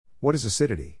What is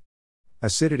acidity?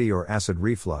 Acidity or acid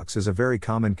reflux is a very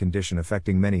common condition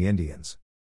affecting many Indians.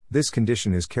 This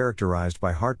condition is characterized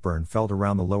by heartburn felt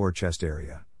around the lower chest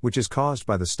area, which is caused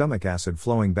by the stomach acid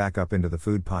flowing back up into the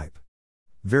food pipe.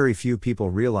 Very few people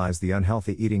realize the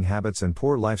unhealthy eating habits and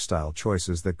poor lifestyle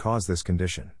choices that cause this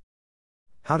condition.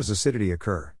 How does acidity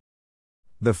occur?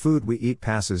 The food we eat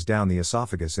passes down the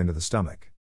esophagus into the stomach.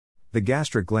 The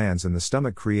gastric glands in the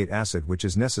stomach create acid which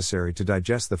is necessary to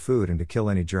digest the food and to kill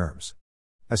any germs.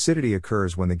 Acidity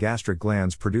occurs when the gastric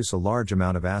glands produce a large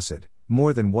amount of acid,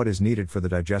 more than what is needed for the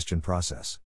digestion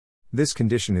process. This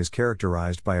condition is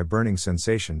characterized by a burning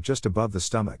sensation just above the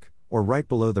stomach, or right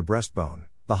below the breastbone,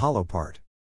 the hollow part.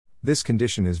 This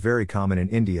condition is very common in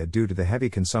India due to the heavy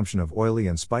consumption of oily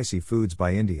and spicy foods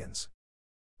by Indians.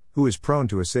 Who is prone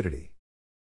to acidity?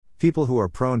 People who are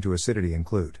prone to acidity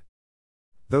include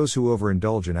those who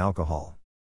overindulge in alcohol,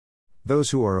 those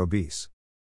who are obese,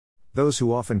 those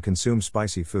who often consume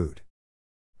spicy food,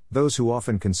 those who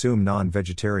often consume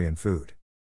non-vegetarian food,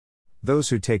 those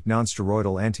who take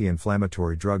non-steroidal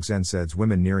anti-inflammatory drugs, NSAIDs,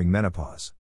 women nearing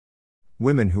menopause,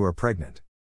 women who are pregnant,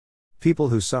 people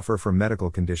who suffer from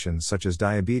medical conditions such as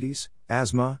diabetes,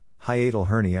 asthma, hiatal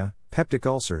hernia, peptic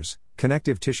ulcers,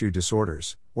 connective tissue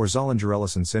disorders, or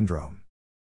Zollinger-Ellison syndrome.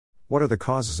 What are the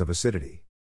causes of acidity?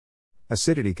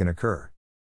 Acidity can occur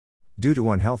due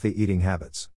to unhealthy eating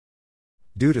habits,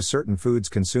 due to certain foods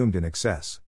consumed in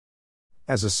excess,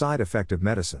 as a side effect of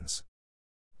medicines,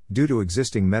 due to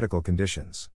existing medical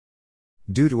conditions,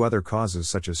 due to other causes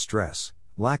such as stress,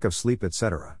 lack of sleep,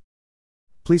 etc.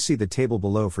 Please see the table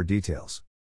below for details.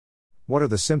 What are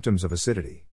the symptoms of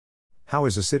acidity? How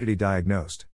is acidity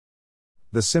diagnosed?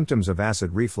 The symptoms of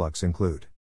acid reflux include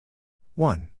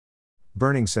 1.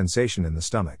 Burning sensation in the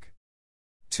stomach.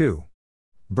 2.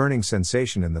 Burning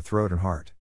sensation in the throat and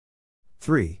heart.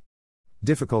 3.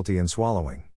 Difficulty in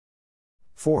swallowing.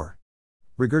 4.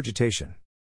 Regurgitation.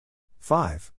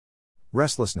 5.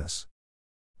 Restlessness.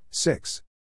 6.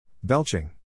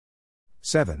 Belching.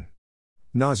 7.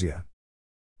 Nausea.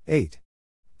 8.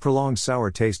 Prolonged sour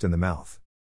taste in the mouth.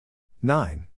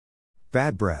 9.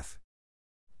 Bad breath.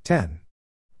 10.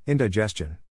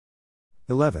 Indigestion.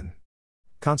 11.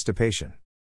 Constipation.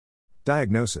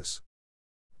 Diagnosis.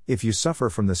 If you suffer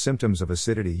from the symptoms of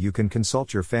acidity, you can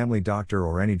consult your family doctor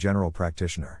or any general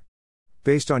practitioner.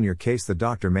 Based on your case, the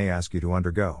doctor may ask you to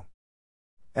undergo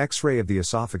X-ray of the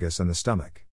esophagus and the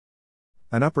stomach,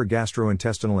 an upper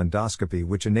gastrointestinal endoscopy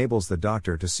which enables the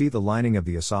doctor to see the lining of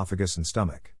the esophagus and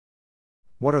stomach.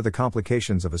 What are the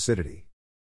complications of acidity?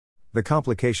 The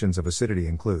complications of acidity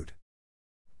include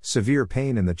severe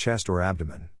pain in the chest or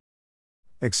abdomen,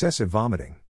 excessive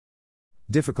vomiting,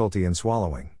 difficulty in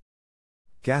swallowing,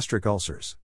 gastric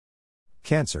ulcers,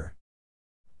 cancer.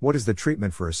 What is the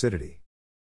treatment for acidity?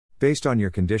 Based on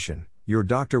your condition, your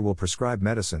doctor will prescribe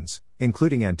medicines,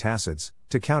 including antacids,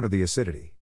 to counter the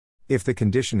acidity. If the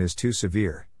condition is too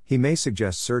severe, he may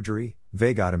suggest surgery,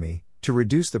 vagotomy, to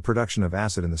reduce the production of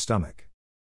acid in the stomach.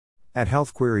 At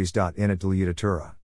healthqueries.in at